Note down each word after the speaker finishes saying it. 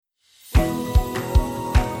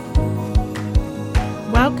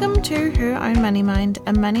Welcome to Her Own Money Mind,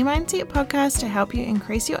 a money mindset podcast to help you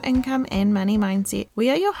increase your income and money mindset.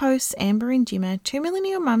 We are your hosts, Amber and Gemma, two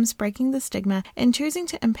millennial mums breaking the stigma and choosing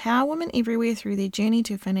to empower women everywhere through their journey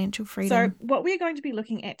to financial freedom. So what we're going to be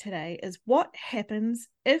looking at today is what happens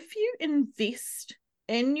if you invest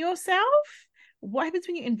in yourself. What happens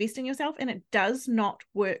when you invest in yourself and it does not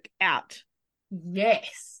work out?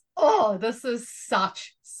 Yes. Oh, this is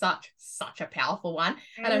such a powerful one.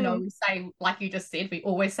 And I know we say, like you just said, we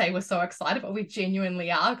always say we're so excited, but we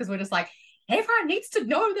genuinely are, because we're just like, everyone needs to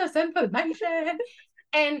know this information.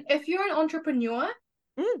 And if you're an entrepreneur,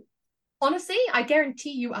 honestly, I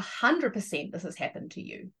guarantee you 100% this has happened to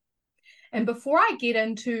you. And before I get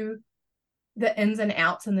into the ins and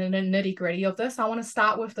outs and the nitty gritty of this, I want to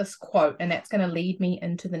start with this quote, and that's going to lead me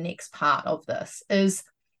into the next part of this, is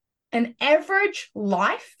an average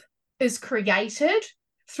life is created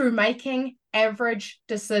through making average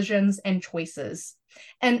decisions and choices.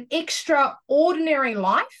 An extraordinary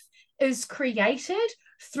life is created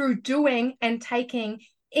through doing and taking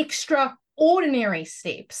extraordinary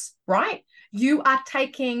steps, right? You are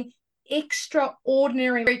taking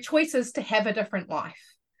extraordinary choices to have a different life,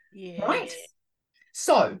 right?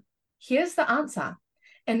 So here's the answer.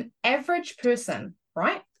 An average person,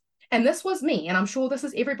 right? And this was me, and I'm sure this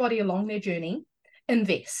is everybody along their journey,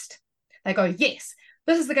 invest. They go, yes,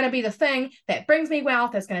 this is going to be the thing that brings me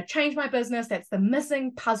wealth, that's going to change my business, that's the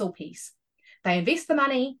missing puzzle piece. They invest the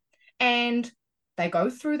money and they go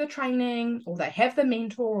through the training, or they have the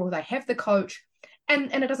mentor, or they have the coach,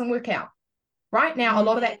 and it doesn't work out. Right now, a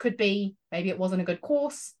lot of that could be maybe it wasn't a good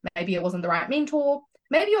course, maybe it wasn't the right mentor,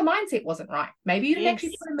 maybe your mindset wasn't right, maybe you didn't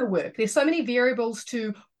actually put in the work. There's so many variables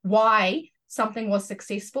to why something was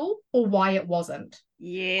successful or why it wasn't.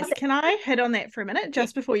 Yes. Can I hit on that for a minute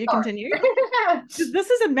just before you continue? This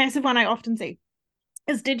is a massive one I often see,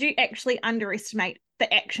 is did you actually underestimate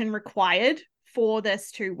the action required for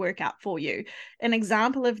this to work out for you? An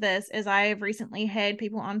example of this is I have recently had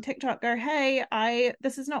people on TikTok go, hey,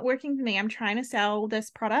 this is not working for me. I'm trying to sell this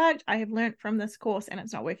product. I have learned from this course and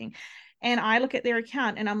it's not working. And I look at their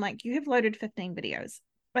account and I'm like, you have loaded 15 videos.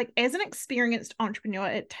 Like, as an experienced entrepreneur,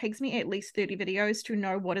 it takes me at least 30 videos to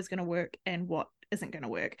know what is going to work and what isn't going to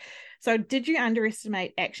work. So did you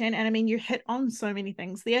underestimate action? And I mean, you hit on so many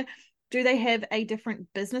things there. Do they have a different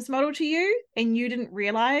business model to you and you didn't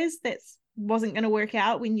realize that wasn't going to work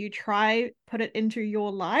out when you put it into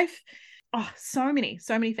your life? Oh, so many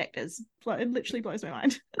factors. It literally blows my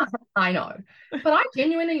mind. I know. But I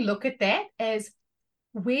genuinely look at that as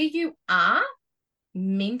where you are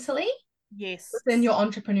mentally within your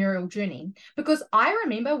entrepreneurial journey. Because I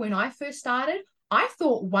remember when I first started, I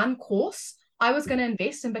thought one course I was going to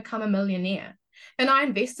invest and become a millionaire. And I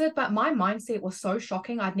invested, but my mindset was so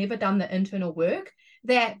shocking. I'd never done the internal work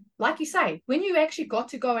that, like you say, when you actually got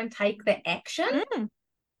to go and take the action,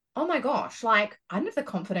 oh my gosh, like I didn't have the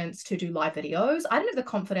confidence to do live videos. I didn't have the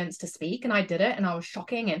confidence to speak, and I did it, and I was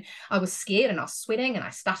shocking, and I was scared, and I was sweating, and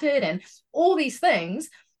I stuttered, and all these things.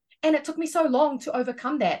 And it took me so long to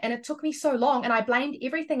overcome that. And it took me so long, and I blamed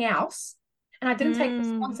everything else. And I didn't take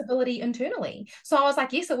responsibility internally. So I was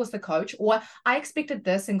like, yes, it was the coach, or I expected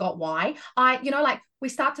this and got Y. Like we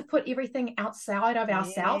start to put everything outside of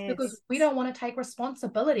ourselves because we don't want to take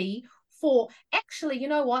responsibility for actually, you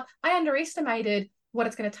know what? I underestimated what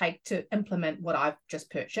it's going to take to implement what I've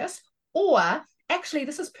just purchased. Or actually,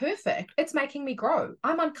 this is perfect. It's making me grow.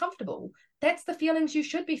 I'm uncomfortable. That's the feelings you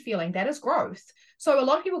should be feeling. That is growth. So a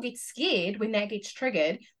lot of people get scared when that gets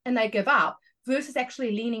triggered and they give up, versus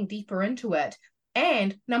actually leaning deeper into it.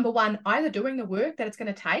 And number one, either doing the work that it's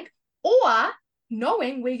going to take, or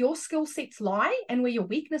knowing where your skill sets lie and where your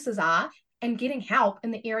weaknesses are, and getting help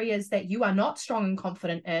in the areas that you are not strong and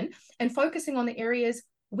confident in, and focusing on the areas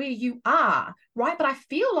where you are, right? But I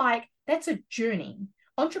feel like that's a journey.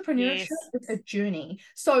 Entrepreneurship is a journey.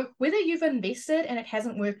 So whether you've invested and it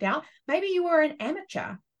hasn't worked out, maybe you were an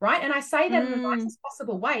amateur, right? And I say that in the nicest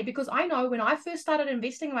possible way, because I know when I first started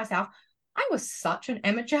investing in myself, I was such an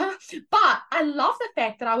amateur, but I love the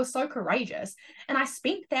fact that I was so courageous, and I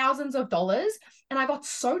spent thousands of dollars, and I got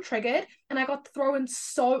so triggered, and I felt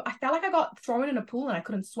like I got thrown in a pool and I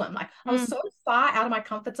couldn't swim. Like I was so far out of my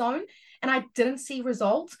comfort zone, and I didn't see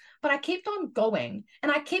results, but I kept on going and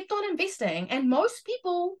I kept on investing. And most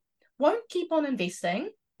people won't keep on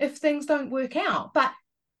investing if things don't work out. But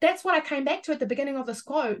that's what I came back to at the beginning of this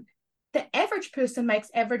quote. The average person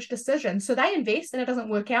makes average decisions. So they invest and it doesn't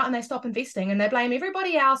work out, and they stop investing, and they blame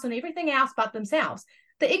everybody else and everything else but themselves.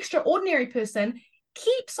 The extraordinary person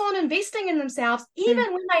keeps on investing in themselves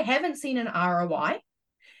even when they haven't seen an ROI.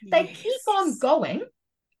 They keep on going,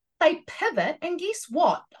 they pivot. And guess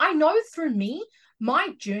what? I know through me, my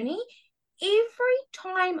journey, every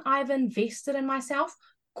time I've invested in myself,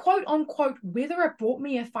 quote unquote, whether it brought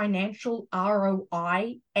me a financial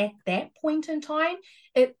ROI at that point in time,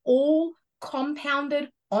 it all compounded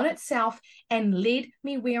on itself and led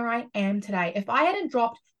me where I am today. If I hadn't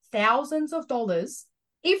dropped thousands of dollars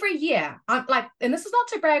every year, I'm like, and this is not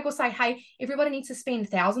to brag or say, hey, everybody needs to spend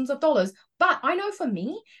thousands of dollars. But I know for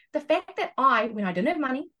me, the fact that when I didn't have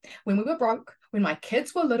money, when we were broke, when my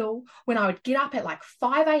kids were little, when I would get up at like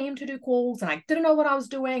 5 a.m. to do calls and I didn't know what I was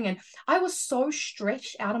doing. And I was so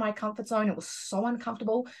stretched out of my comfort zone. It was so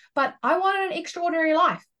uncomfortable, but I wanted an extraordinary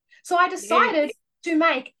life. So I decided to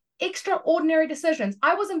make extraordinary decisions.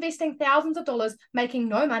 I was investing thousands of dollars, making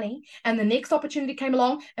no money, and the next opportunity came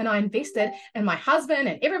along and I invested, and my husband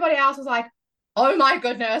and everybody else was like, oh my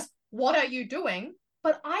goodness, what are you doing?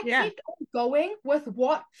 But I kept on going with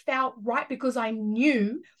what felt right because I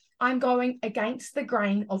knew I'm going against the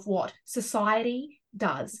grain of what society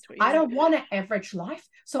does. I don't want an average life,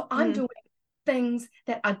 so I'm doing things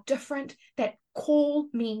that are different, that call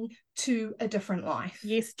me to a different life.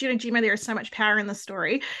 Yes, Jen and Gemma, there is so much power in this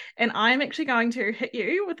story. And I'm actually going to hit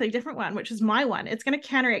you with a different one, which is my one. It's going to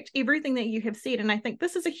counteract everything that you have said. And I think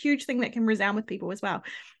this is a huge thing that can resound with people as well.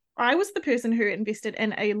 I was the person who invested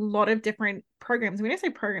in a lot of different programs. When I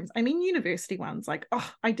say programs, I mean university ones. Like,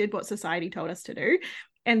 I did what society told us to do.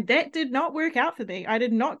 And that did not work out for me. I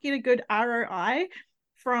did not get a good ROI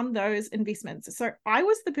from those investments. So I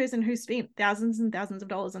was the person who spent thousands and thousands of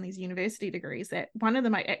dollars on these university degrees that one of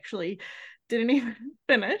them I actually didn't even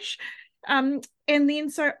finish. And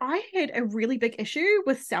then so I had a really big issue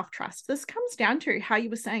with self-trust. This comes down to how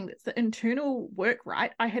you were saying that's the internal work,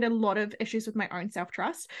 right? I had a lot of issues with my own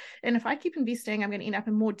self-trust. And if I keep investing, I'm going to end up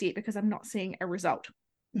in more debt because I'm not seeing a result.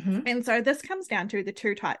 And so this comes down to the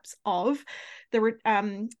two types of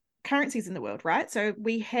the currencies in the world, right? So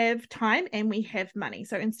we have time and we have money.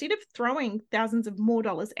 So instead of throwing thousands of more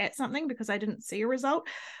dollars at something because I didn't see a result,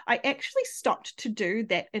 I actually stopped to do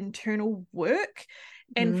that internal work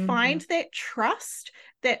and find that trust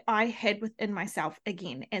that I had within myself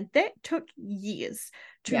again. And that took years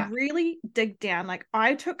to really dig down. Like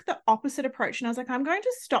I took the opposite approach and I was like, I'm going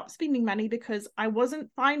to stop spending money because I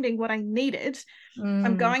wasn't finding what I needed.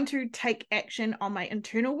 I'm going to take action on my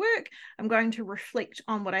internal work. I'm going to reflect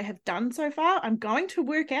on what I have done so far. I'm going to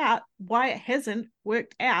work out why it hasn't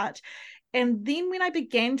worked out. And then when I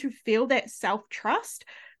began to feel that self-trust,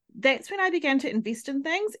 that's when I began to invest in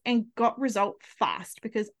things and got result fast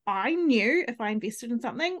because I knew if I invested in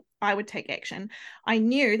something, I would take action. I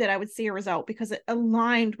knew that I would see a result because it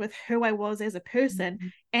aligned with who I was as a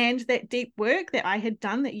person and that deep work that I had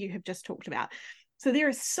done that you have just talked about. So there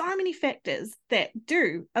are so many factors that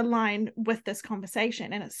do align with this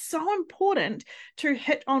conversation, and it's so important to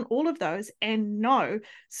hit on all of those and know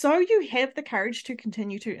so you have the courage to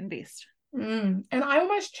continue to invest. And I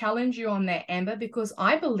almost challenge you on that, Amber, because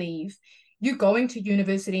I believe you going to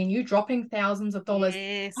university and you dropping thousands of dollars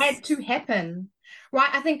had to happen, right?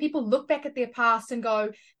 I think people look back at their past and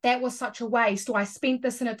go, that was such a waste, or I spent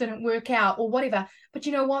this and it didn't work out, or whatever. But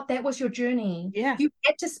you know what? That was your journey. You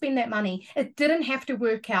had to spend that money. It didn't have to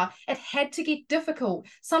work out. It had to get difficult.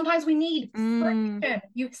 Sometimes we need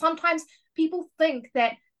friction. Sometimes people think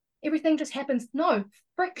that everything just happens. No,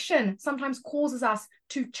 friction sometimes causes us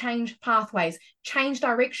to change pathways, change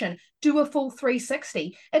direction, do a full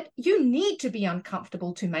 360. You need to be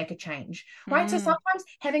uncomfortable to make a change, right? So sometimes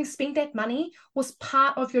having spent that money was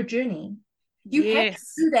part of your journey. You had to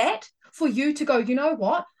do that for you to go, you know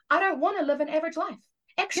what? I don't want to live an average life.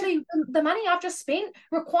 Actually, the money I've just spent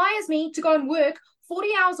requires me to go and work 40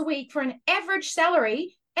 hours a week for an average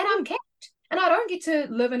salary, and I'm capped. And I don't get to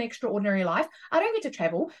live an extraordinary life. I don't get to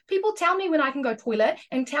travel. People tell me when I can go toilet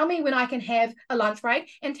and tell me when I can have a lunch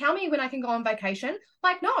break and tell me when I can go on vacation.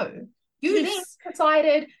 Like, no, you then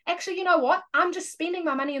decided, actually, you know what? I'm just spending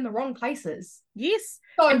my money in the wrong places.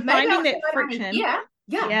 So and finding that friction.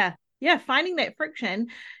 Finding that friction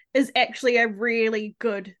is actually a really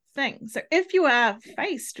good thing. So if you are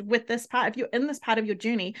faced with this part, if you're in this part of your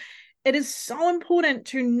journey, it is so important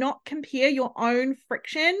to not compare your own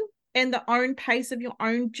friction and the own pace of your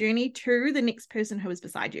own journey to the next person who is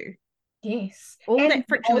beside you. All that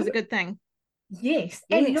friction is a good thing.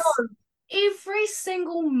 And no, every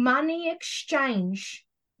single money exchange,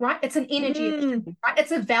 right? It's an energy exchange, right?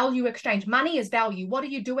 It's a value exchange. Money is value. What are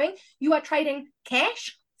you doing? You are trading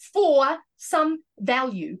cash for some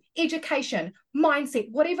value, education, mindset,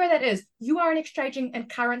 whatever that is. You are exchanging in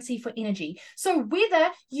currency for energy. So whether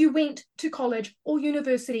you went to college or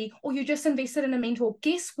university or you just invested in a mentor,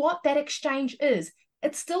 guess what that exchange is?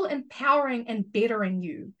 it's still empowering and bettering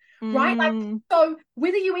you. Right? Like, so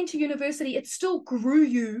whether you went to university, it still grew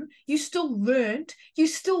you. You still learned. You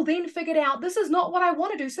still then figured out this is not what I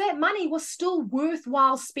want to do. So that money was still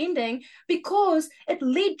worthwhile spending because it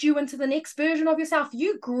led you into the next version of yourself.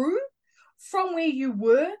 You grew from where you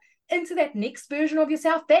were into that next version of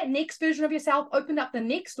yourself. That next version of yourself opened up the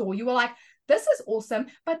next door. You were like, this is awesome,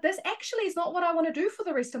 but this actually is not what I want to do for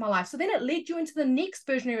the rest of my life. So then it led you into the next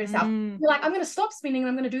version of yourself. You're like, I'm going to stop spending and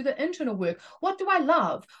I'm going to do the internal work. What do I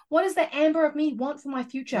love? What does the Amber of me want for my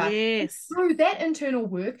future? Yes. And through that internal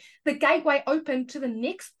work, the gateway opened to the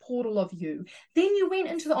next portal of you. Then you went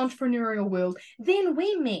into the entrepreneurial world. Then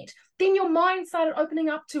we met. Then your mind started opening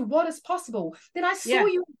up to what is possible. Then I saw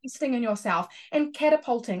you investing in yourself and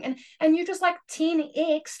catapulting, and you just like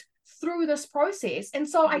 10x'd through this process. And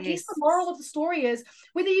so I guess the moral of the story is,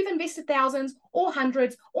 whether you've invested thousands or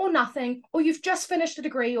hundreds or nothing, or you've just finished a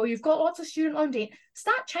degree, or you've got lots of student loan debt,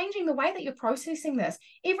 start changing the way that you're processing this.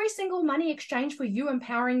 Every single money exchange for you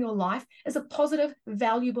empowering your life is a positive,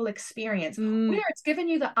 valuable experience. Whether it's given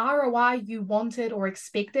you the ROI you wanted or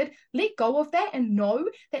expected, let go of that and know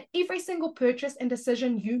that every single purchase and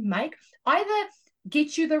decision you make either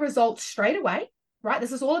gets you the results straight away, right?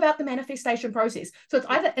 This is all about the manifestation process. So it's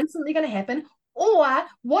either instantly going to happen, or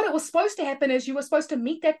what it was supposed to happen is you were supposed to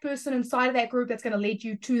meet that person inside of that group that's going to lead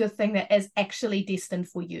you to the thing that is actually destined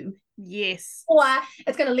for you. Yes. Or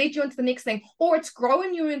it's going to lead you into the next thing, or it's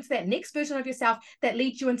growing you into that next version of yourself that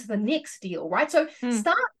leads you into the next deal, right? So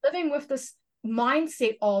start living with this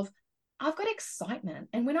mindset of, I've got excitement.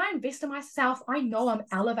 And when I invest in myself, I know I'm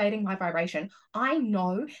elevating my vibration. I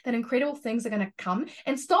know that incredible things are going to come.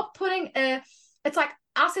 And stop putting it's like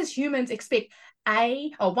us as humans expect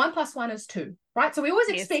 1 + 1 is 2, right? So we always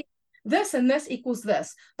expect this and this equals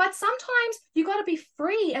this. But sometimes you got to be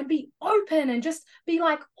free and be open and just be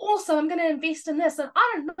like, awesome, I'm going to invest in this. And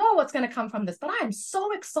I don't know what's going to come from this, but I am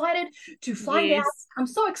so excited to find out. I'm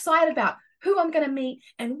so excited about who I'm going to meet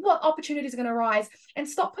and what opportunities are going to arise. And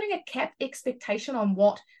stop putting a cap expectation on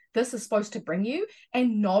what this is supposed to bring you,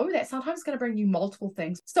 and know that sometimes it's going to bring you multiple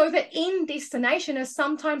things. So the end destination is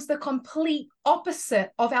sometimes the complete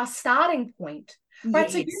opposite of our starting point.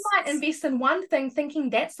 Right. So you might invest in one thing thinking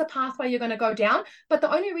that's the pathway you're going to go down, but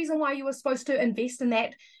the only reason why you were supposed to invest in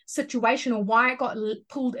that situation, or why it got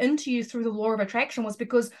pulled into you through the law of attraction, was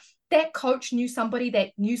because that coach knew somebody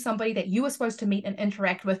that you were supposed to meet and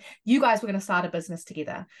interact with. You guys were going to start a business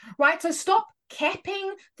together, right? So stop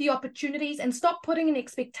capping the opportunities and stop putting an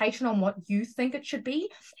expectation on what you think it should be,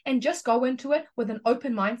 and just go into it with an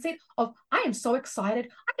open mindset of, I am so excited.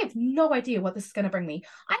 I have no idea what this is going to bring me.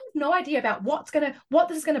 I have no idea about what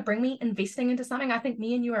this is going to bring me investing into something. I think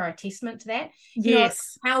me and you are a testament to that. You know,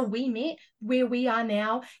 how we met, where we are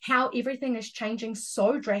now, how everything is changing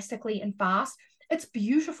so drastically and fast. It's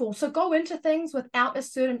beautiful. So go into things without a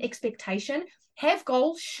certain expectation. Have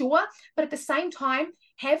goals, sure, but at the same time,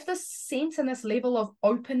 have this sense and this level of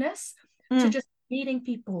openness to just meeting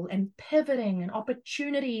people and pivoting and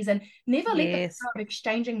opportunities, and never let the power of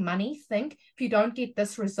exchanging money think, if you don't get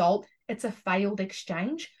this result, it's a failed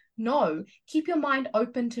exchange. No, keep your mind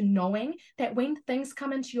open to knowing that when things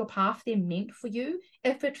come into your path, they're meant for you.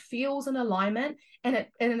 If it feels in alignment and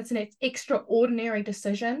it's an extraordinary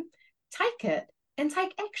decision, take it and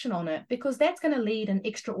take action on it, because that's going to lead an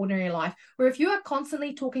extraordinary life. Where if you are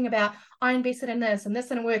constantly talking about, I invested in this and this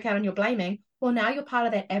didn't work out, and you're blaming, well, now you're part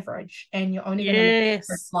of that average, and you're only going to live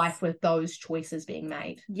life with those choices being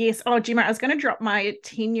made. Yes. Oh, Gemma, I was going to drop my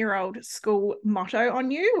 10-year-old school motto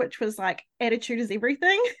on you, which was like, attitude is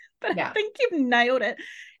everything. But I think you've nailed it.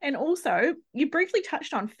 And also, you briefly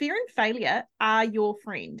touched on fear and failure are your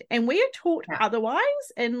friend. And we are taught otherwise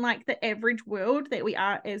in like the average world that we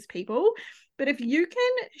are as people. But if you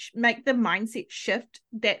can make the mindset shift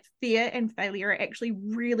that fear and failure are actually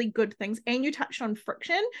really good things, and you touched on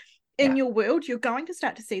friction in your world, you're going to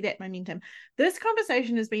start to see that momentum. This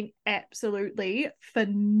conversation has been absolutely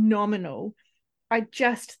phenomenal. I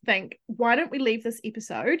just think, why don't we leave this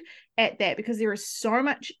episode at that? Because there is so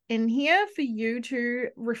much in here for you to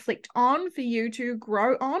reflect on, for you to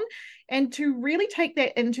grow on, and to really take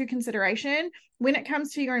that into consideration when it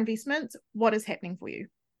comes to your investments. What is happening for you?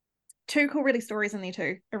 2 cool really stories in there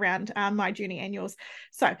too around my journey and yours.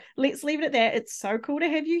 So let's leave it at that. It's so cool to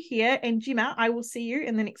have you here. And Gemma, I will see you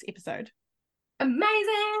in the next episode.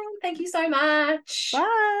 Amazing. Thank you so much.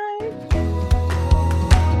 Bye.